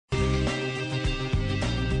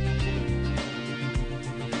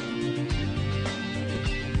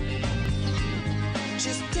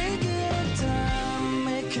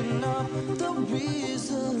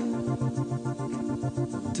reason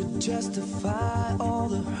to justify all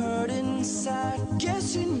the hurt inside.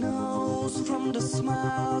 Guess she knows from the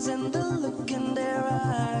smiles and the look in their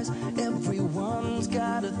eyes. Everyone's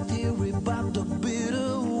got a theory about the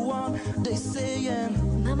bitter one. They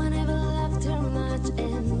saying Mama never loved her much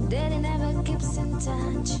and Daddy never keeps in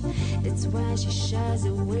touch. That's why she shies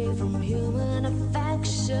away from human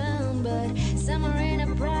affection. But somewhere in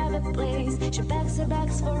a private place, she packs her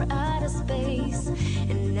bags for outer space.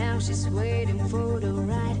 And now she's waiting for the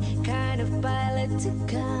right kind of pilot to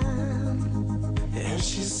come. and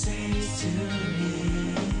she says to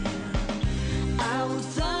me, I will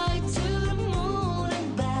fly to the moon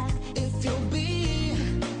and back if you'll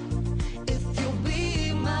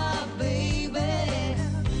be my baby.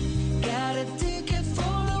 Got a ticket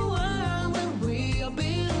for the world where we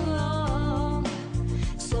belong.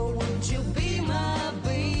 So would you be my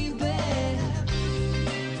baby?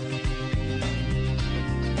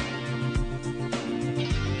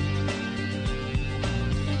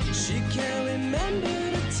 She can't remember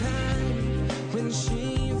the time when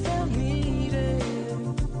she felt needed.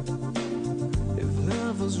 If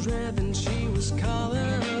love was red, then she was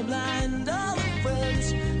colorblind. All her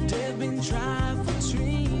friends, they've been tried for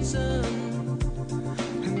treason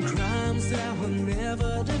and crimes that were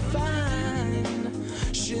never defined.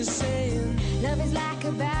 She's saying, Love is like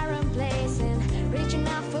a barren place and reaching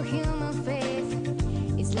out for human faith.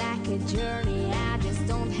 It's like a journey I just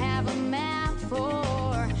don't have a map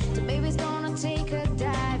for. The baby's gonna take a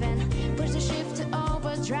dive and push the ship to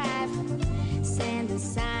overdrive. Send a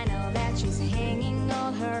signal that she's hanging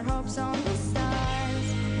all her hopes on the stars.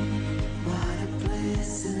 what a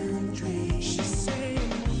pleasant dream. She's saying,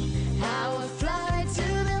 I will fly to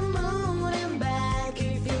the moon and back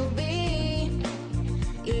if you'll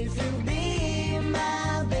be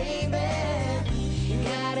my baby.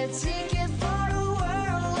 Got a ticket for the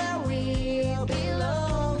world where we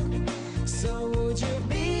belong. So would you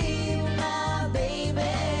be my baby?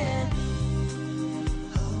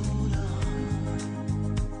 hold on,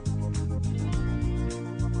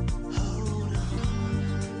 hold on.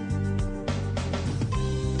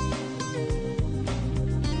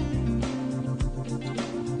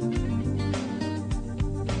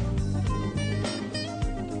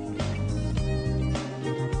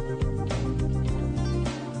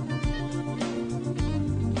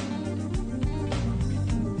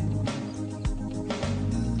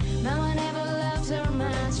 Mama never loves her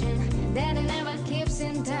much and Daddy never keeps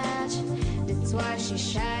in touch. That's why she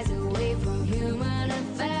shies away from human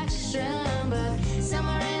affection. But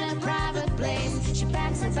somewhere in a private place, she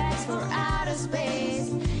packs her bags for outer space.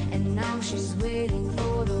 And now she's waiting